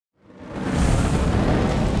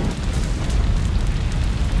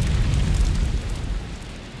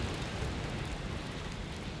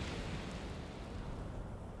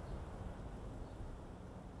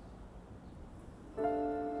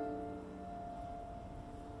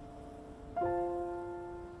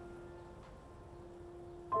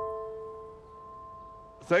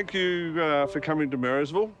Thank you for coming to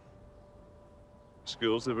Marysville.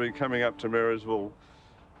 Schools have been coming up to Marysville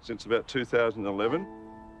since about 2011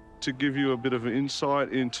 to give you a bit of an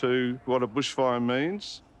insight into what a bushfire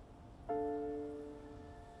means.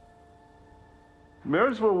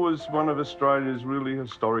 Marysville was one of Australia's really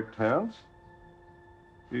historic towns.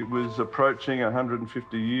 It was approaching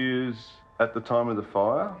 150 years at the time of the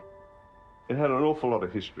fire. It had an awful lot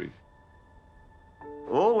of history.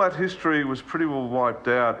 All that history was pretty well wiped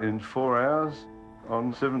out in 4 hours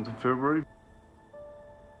on 7th of February.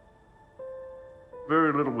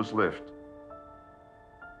 Very little was left.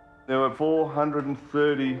 There were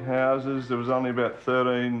 430 houses, there was only about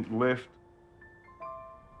 13 left.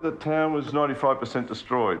 The town was 95%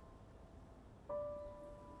 destroyed.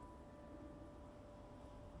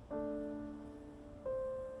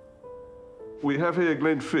 We have here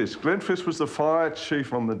Glenn Fisk. Glenn Fisk was the fire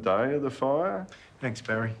chief on the day of the fire. Thanks,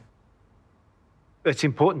 Barry. It's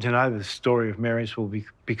important to know the story of Marysville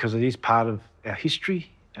because it is part of our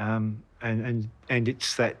history, and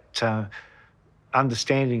it's that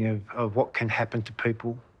understanding of what can happen to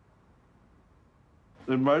people.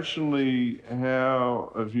 Emotionally,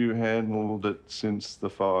 how have you handled it since the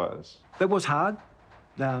fires? It was hard,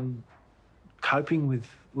 coping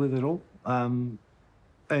with it all,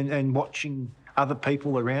 and watching other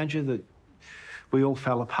people around you that we all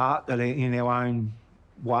fell apart that in our own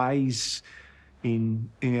ways, in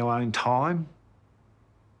our own time.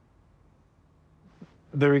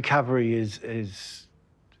 The recovery is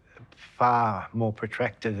far more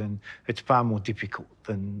protracted and it's far more difficult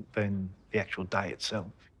than the actual day itself.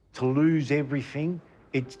 To lose everything,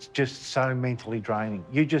 it's just so mentally draining.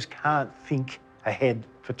 You just can't think ahead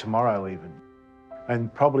for tomorrow even.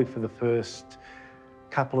 And probably for the first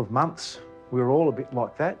couple of months, we were all a bit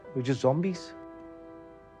like that. We're just zombies.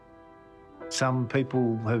 Some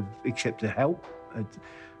people have accepted help.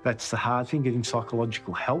 That's the hard thing, getting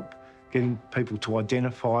psychological help, getting people to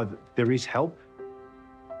identify that there is help.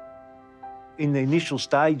 In the initial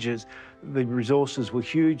stages, the resources were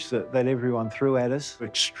huge that everyone threw at us. We're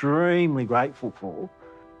extremely grateful for.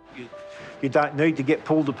 You don't need to get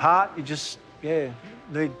pulled apart, you just,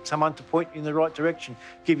 need someone to point you in the right direction,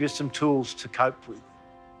 give you some tools to cope with.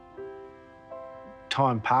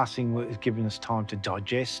 Time passing has given us time to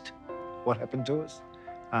digest what happened to us,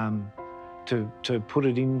 to put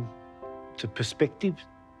it into perspective.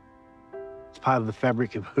 It's part of the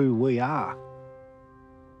fabric of who we are.